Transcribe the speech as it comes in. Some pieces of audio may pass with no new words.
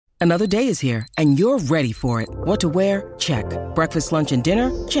Another day is here, and you're ready for it. What to wear? Check. Breakfast, lunch, and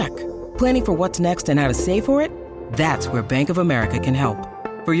dinner? Check. Planning for what's next and how to save for it? That's where Bank of America can help.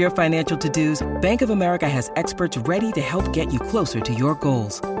 For your financial to-dos, Bank of America has experts ready to help get you closer to your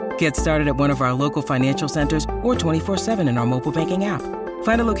goals. Get started at one of our local financial centers or 24/7 in our mobile banking app.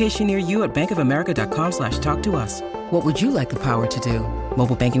 Find a location near you at bankofamerica.com/talktous. What would you like the power to do?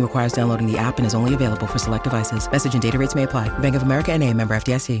 Mobile banking requires downloading the app and is only available for select devices. Message and data rates may apply. Bank of America N.A., member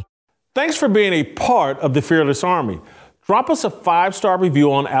FDIC. Thanks for being a part of the Fearless Army. Drop us a 5-star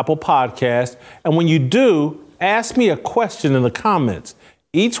review on Apple Podcasts, and when you do, ask me a question in the comments.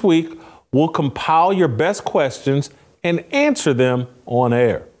 Each week, we'll compile your best questions and answer them on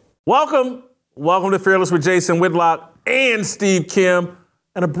air. Welcome to Fearless with Jason Whitlock and Steve Kim,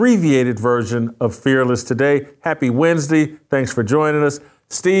 an abbreviated version of Fearless today. Happy Wednesday. Thanks for joining us.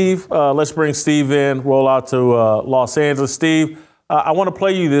 Steve, let's bring Steve in, roll out to Los Angeles. Steve, I want to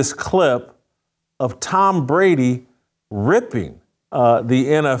play you this clip of Tom Brady ripping the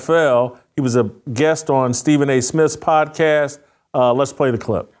NFL. He was a guest on Stephen A. Smith's podcast. Let's play the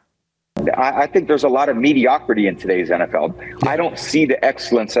clip. I think there's a lot of mediocrity in today's NFL. I don't see the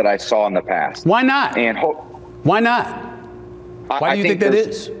excellence that I saw in the past. Why not? Why not? Why do you think that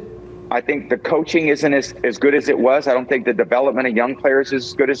is? I think the coaching isn't as good as it was. I don't think the development of young players is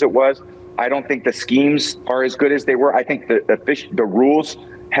as good as it was. I don't think the schemes are as good as they were. I think the rules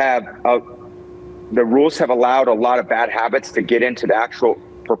have allowed a lot of bad habits to get into the actual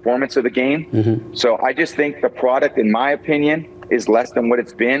performance of the game. Mm-hmm. So I just think the product, in my opinion, is less than what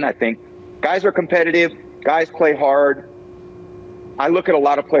it's been. I think guys are competitive. Guys play hard. I look at a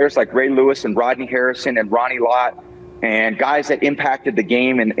lot of players like Ray Lewis and Rodney Harrison and Ronnie Lott and guys that impacted the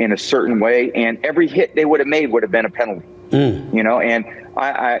game in a certain way. And every hit they would have made would have been a penalty. And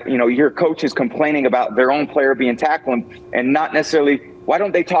I your coach is complaining about their own player being tackled and not necessarily, why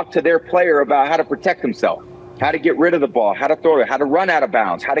don't they talk to their player about how to protect himself, how to get rid of the ball, how to throw it, how to run out of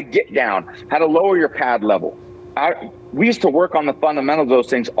bounds, how to get down, how to lower your pad level. We used to work on the fundamentals of those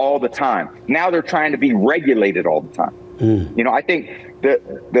things all the time. Now they're trying to be regulated all the time. I think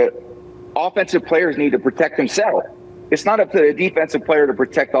the offensive players need to protect themselves. It's not up to the defensive player to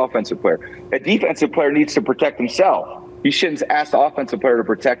protect the offensive player. A defensive player needs to protect himself. You shouldn't ask the offensive player to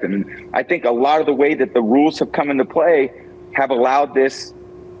protect him. And I think a lot of the way that the rules have come into play have allowed this.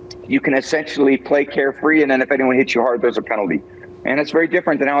 You can essentially play carefree, and then if anyone hits you hard, there's a penalty. And it's very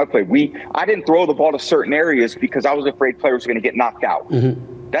different than how I played. I didn't throw the ball to certain areas because I was afraid players were going to get knocked out.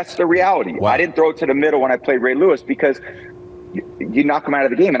 Mm-hmm. That's the reality. Wow. I didn't throw it to the middle when I played Ray Lewis because you knock him out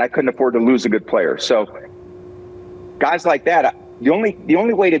of the game, and I couldn't afford to lose a good player. So guys like that, the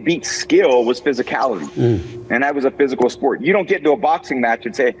only way to beat skill was physicality. And that was a physical sport. You don't get into a boxing match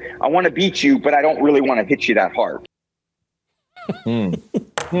and say, I want to beat you, but I don't really want to hit you that hard.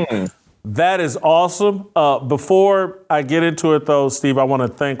 That is awesome. Before I get into it, though, Steve, I want to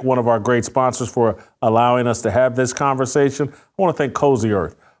thank one of our great sponsors for allowing us to have this conversation. I want to thank Cozy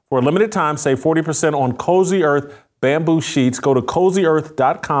Earth. For a limited time, save 40% on Cozy Earth bamboo sheets. Go to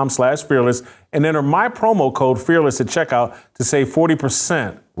cozyearth.com/fearless and enter my promo code fearless at checkout to save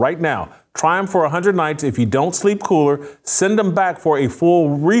 40% right now. Try them for 100 nights. If you don't sleep cooler, send them back for a full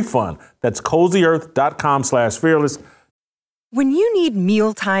refund. That's cozyearth.com/fearless. When you need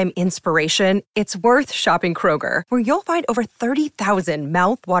mealtime inspiration, it's worth shopping Kroger, where you'll find over 30,000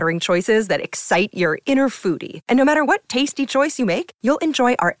 mouth-watering choices that excite your inner foodie. And no matter what tasty choice you make, you'll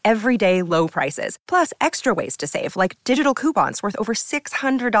enjoy our everyday low prices, plus extra ways to save, like digital coupons worth over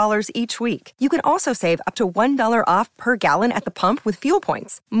 $600 each week. You can also save up to $1 off per gallon at the pump with fuel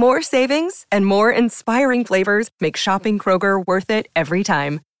points. More savings and more inspiring flavors make shopping Kroger worth it every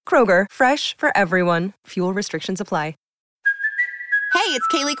time. Kroger, fresh for everyone. Fuel restrictions apply. Hey, it's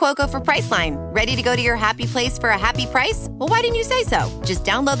Kaylee Cuoco for Priceline. Ready to go to your happy place for a happy price? Well, why didn't you say so? Just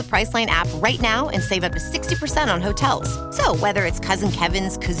download the Priceline app right now and save up to 60% on hotels. So whether it's Cousin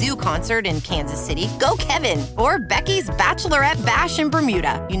Kevin's Kazoo Concert in Kansas City, go Kevin, or Becky's Bachelorette Bash in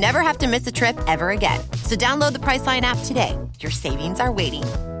Bermuda, you never have to miss a trip ever again. So download the Priceline app today. Your savings are waiting.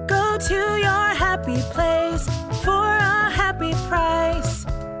 Go to your happy place for a happy price.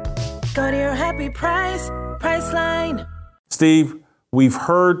 Go to your happy price, Priceline. Steve, we've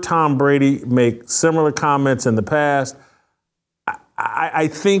heard Tom Brady make similar comments in the past. I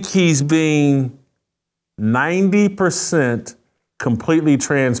think he's being 90% completely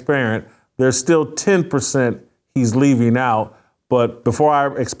transparent. There's still 10% he's leaving out. But before I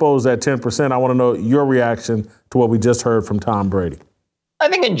expose that 10%, I want to know your reaction to what we just heard from Tom Brady. I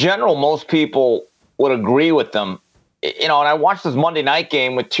think in general, most people would agree with them. And I watched this Monday night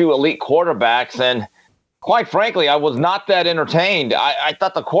game with two elite quarterbacks, and quite frankly, I was not that entertained. I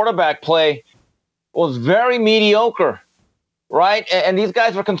thought the quarterback play was very mediocre, right? And these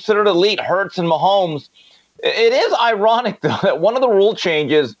guys were considered elite, Hurts and Mahomes. It is ironic, though, that one of the rule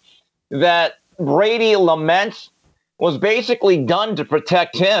changes that Brady laments was basically done to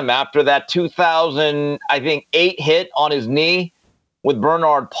protect him after that 2008 hit on his knee with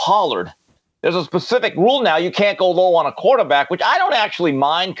Bernard Pollard. There's a specific rule now. You can't go low on a quarterback, which I don't actually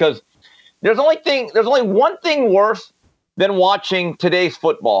mind because there's only one thing worse than watching today's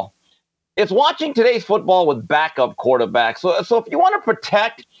football. It's watching today's football with backup quarterbacks. So if you want to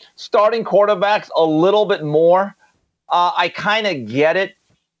protect starting quarterbacks a little bit more, I kind of get it.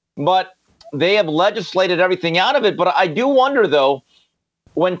 But they have legislated everything out of it. But I do wonder, though,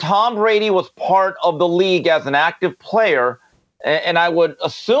 when Tom Brady was part of the league as an active player, and I would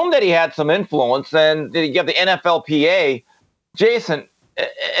assume that he had some influence, and you have the NFLPA, Jason,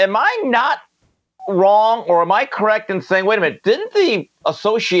 am I not wrong, or am I correct in saying, wait a minute, didn't the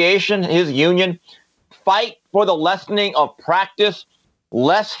association, his union, fight for the lessening of practice,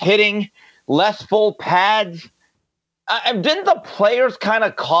 less hitting, less full pads? Didn't the players kind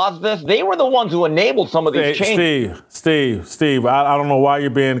of cause this? They were the ones who enabled some of these changes. Steve, I don't know why you're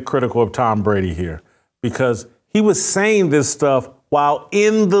being critical of Tom Brady here, because he was saying this stuff while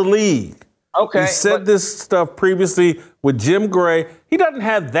in the league. Okay. He said this stuff previously with Jim Gray. He doesn't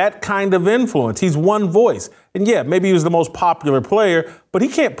have that kind of influence. He's one voice. And yeah, maybe he was the most popular player, but he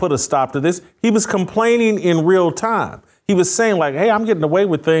can't put a stop to this. He was complaining in real time. He was saying, like, hey, I'm getting away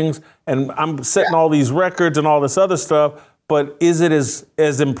with things and I'm setting all these records and all this other stuff, but is it as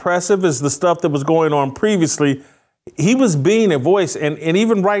impressive as the stuff that was going on previously? He was being a voice, and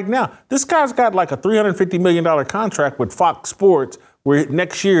even right now, this guy's got like a $350 million contract with Fox Sports, where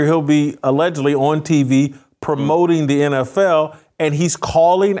next year he'll be allegedly on TV promoting the NFL, and he's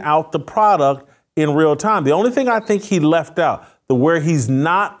calling out the product in real time. The only thing I think he left out, where he's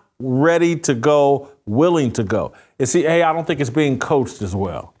not ready to go, willing to go, is I don't think it's being coached as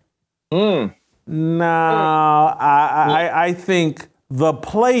well. I think the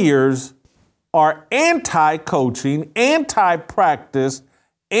players are anti-coaching, anti-practice,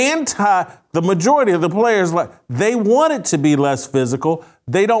 the majority of the players, they want it to be less physical.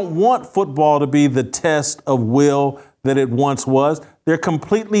 They don't want football to be the test of will that it once was. They're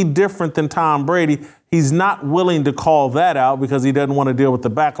completely different than Tom Brady. He's not willing to call that out because he doesn't want to deal with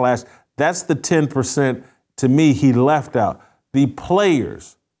the backlash. That's the 10% to me he left out. The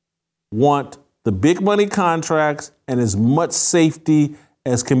players want the big money contracts and as much safety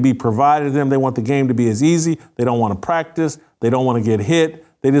as can be provided to them. They want the game to be as easy. They don't want to practice. They don't want to get hit.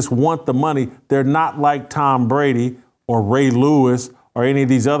 They just want the money. They're not like Tom Brady or Ray Lewis or any of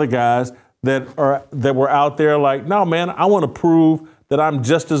these other guys that were out there like, no, man, I want to prove that I'm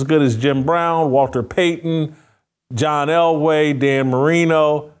just as good as Jim Brown, Walter Payton, John Elway, Dan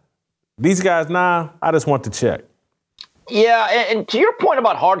Marino. These guys, I just want to check. Yeah, and to your point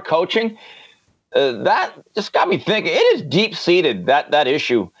about hard coaching, that just got me thinking. It is deep-seated, that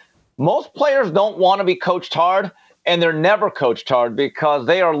issue. Most players don't want to be coached hard, and they're never coached hard because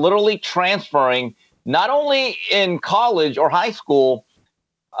they are literally transferring, not only in college or high school.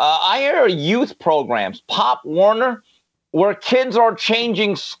 I hear youth programs, Pop Warner, where kids are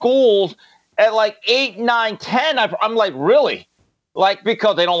changing schools at like 8, 9, 10. I'm like, really? Like,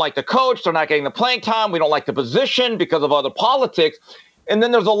 because they don't like the coach, they're not getting the playing time, we don't like the position because of other politics. And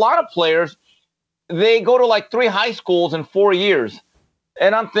then there's a lot of players, they go to like 3 high schools in 4 years.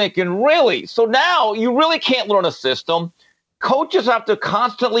 And I'm thinking, really? So now you really can't learn a system. Coaches have to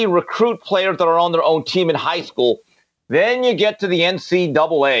constantly recruit players that are on their own team in high school. Then you get to the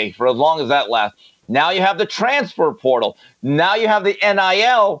NCAA for as long as that lasts. Now you have the transfer portal. Now you have the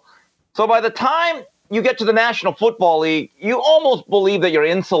NIL. So by the time you get to the National Football League, you almost believe that you're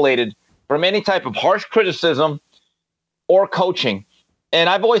insulated from any type of harsh criticism or coaching. And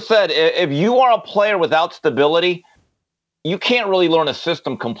I've always said, if you are a player without stability, you can't really learn a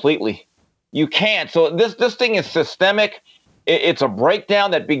system completely. You can't. So this thing is systemic. It's a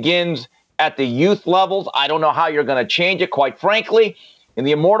breakdown that begins at the youth levels. I don't know how you're going to change it, quite frankly. In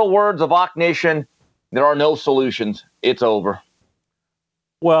the immortal words of Hawk Nation, there are no solutions. It's over.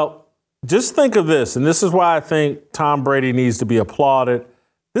 Well, just think of this, and this is why I think Tom Brady needs to be applauded.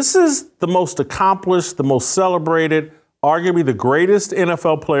 This is the most accomplished, the most celebrated, arguably the greatest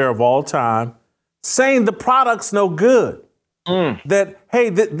NFL player of all time, saying the product's no good. That,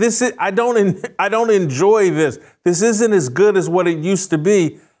 hey, I don't enjoy this. This isn't as good as what it used to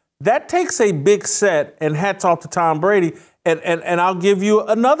be. That takes a big set, and hats off to Tom Brady. And I'll give you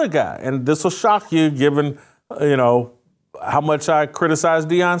another guy, and this will shock you given, how much I criticize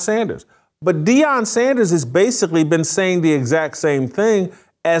Deion Sanders. But Deion Sanders has basically been saying the exact same thing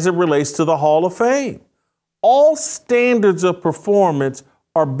as it relates to the Hall of Fame. All standards of performance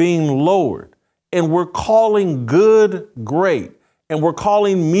are being lowered, and we're calling good great, and we're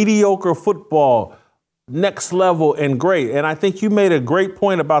calling mediocre football next level and great. And I think you made a great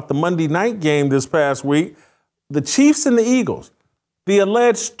point about the Monday night game this past week. The Chiefs and the Eagles, the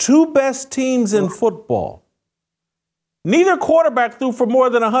alleged two best teams in football. Neither quarterback threw for more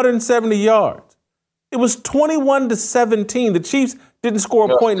than 170 yards. It was 21-17. The Chiefs didn't score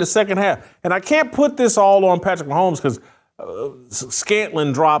a point in the second half. And I can't put this all on Patrick Mahomes because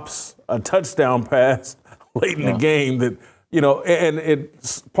Scantling drops a touchdown pass late in the game that, and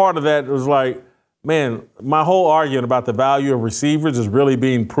it's part of that was like, man, my whole argument about the value of receivers is really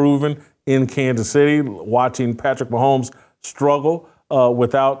being proven in Kansas City, watching Patrick Mahomes struggle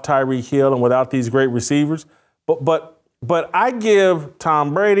without Tyreek Hill and without these great receivers. But I give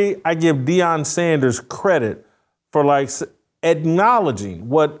Tom Brady, I give Deion Sanders credit for acknowledging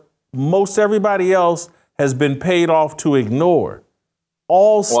what most everybody else has been paid off to ignore.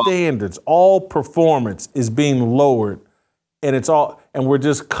 All standards, all performance is being lowered, and we're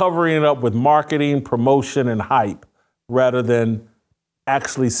just covering it up with marketing, promotion, and hype rather than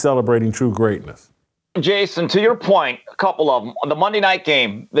actually celebrating true greatness. Jason, to your point, a couple of them. On the Monday night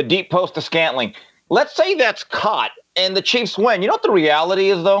game, the deep post to Scantling. Let's say that's caught and the Chiefs win. You know what the reality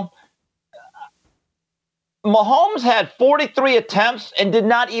is, though? Mahomes had 43 attempts and did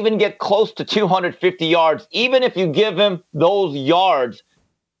not even get close to 250 yards. Even if you give him those yards,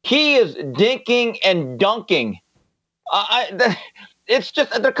 he is dinking and dunking. It's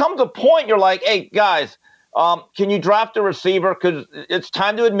just, there comes a point you're like, hey, guys, can you draft a receiver? Because it's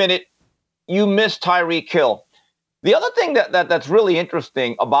time to admit it. You missed Tyreek Hill. The other thing that's really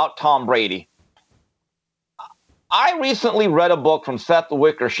interesting about Tom Brady, I recently read a book from Seth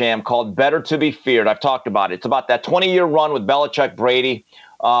Wickersham called Better to Be Feared. I've talked about it. It's about that 20-year run with Belichick, Brady,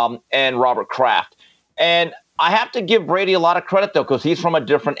 and Robert Kraft. And I have to give Brady a lot of credit, though, because he's from a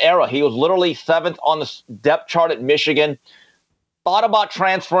different era. He was literally 7th on the depth chart at Michigan, thought about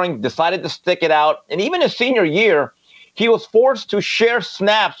transferring, decided to stick it out. And even his senior year, he was forced to share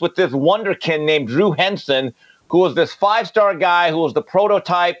snaps with this wonderkin named Drew Henson, who was this 5-star guy who was the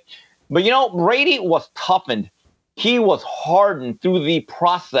prototype. But, Brady was toughened. He was hardened through the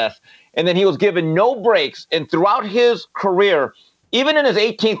process, and then he was given no breaks. And throughout his career, even in his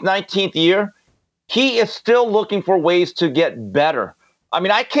 18th, 19th year, he is still looking for ways to get better. I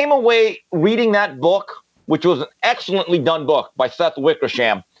mean, I came away reading that book, which was an excellently done book by Seth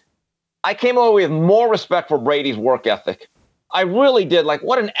Wickersham. I came away with more respect for Brady's work ethic. I really did.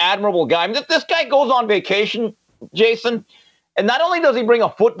 What an admirable guy. I mean, this guy goes on vacation, Jason, and not only does he bring a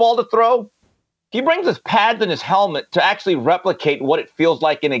football to throw, he brings his pads and his helmet to actually replicate what it feels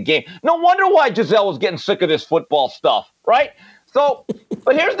like in a game. No wonder why Giselle was getting sick of this football stuff, right? So,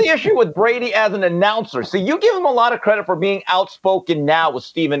 but here's the issue with Brady as an announcer. See, you give him a lot of credit for being outspoken now with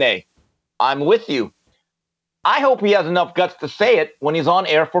Stephen A. I'm with you. I hope he has enough guts to say it when he's on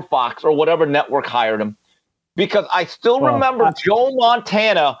air for Fox or whatever network hired him. Because I still remember Joe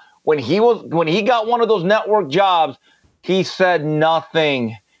Montana, when he got one of those network jobs, he said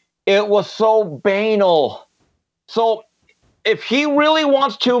nothing. It was so banal. So if he really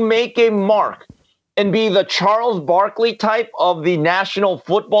wants to make a mark and be the Charles Barkley type of the National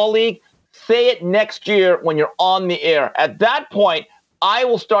Football League, say it next year when you're on the air. At that point, I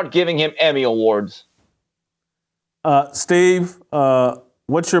will start giving him Emmy Awards. Steve,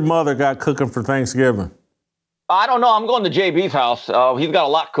 what's your mother got cooking for Thanksgiving? I don't know. I'm going to JB's house. He's got a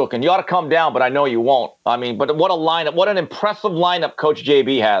lot cooking. You ought to come down, but I know you won't. I mean, but what a lineup. What an impressive lineup Coach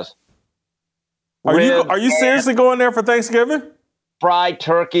JB has. Are you seriously going there for Thanksgiving? Fried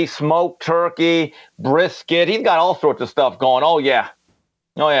turkey, smoked turkey, brisket. He's got all sorts of stuff going. Oh, yeah.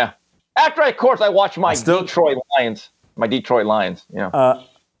 Oh, yeah. After, of course, I watch my Detroit Lions. My Detroit Lions, yeah.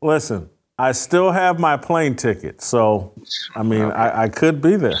 Listen, I still have my plane ticket, so, I mean, okay. I could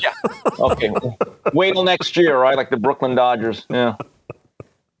be there. Yeah. Okay. Wait till next year, right? Like the Brooklyn Dodgers. Yeah.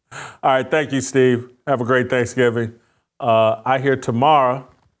 All right. Thank you, Steve. Have a great Thanksgiving. I hear tomorrow.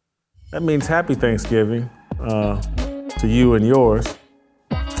 That means happy Thanksgiving to you and yours.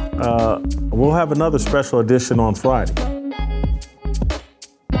 We'll have another special edition on Friday.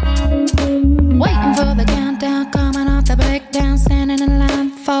 Waiting for the countdown, coming off the breakdown, standing in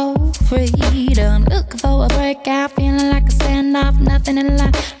line for freedom. Looking for a breakout, feeling like a standoff, nothing in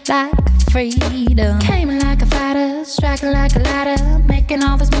life like freedom. Came like a fighter, striking like a ladder, making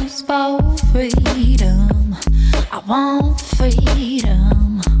all these moves for freedom. I want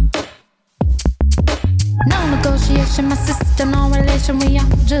freedom. No negotiation, my sister, no relation. We all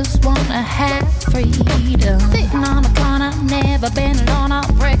just wanna have freedom. Sitting on the corner, never been alone.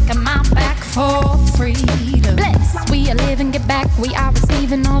 I'm breaking my back for freedom. Blessed, we are living, get back. We are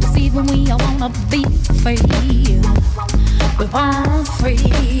receiving, all deceiving. We all wanna be free. We want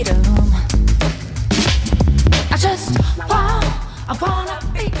freedom. I want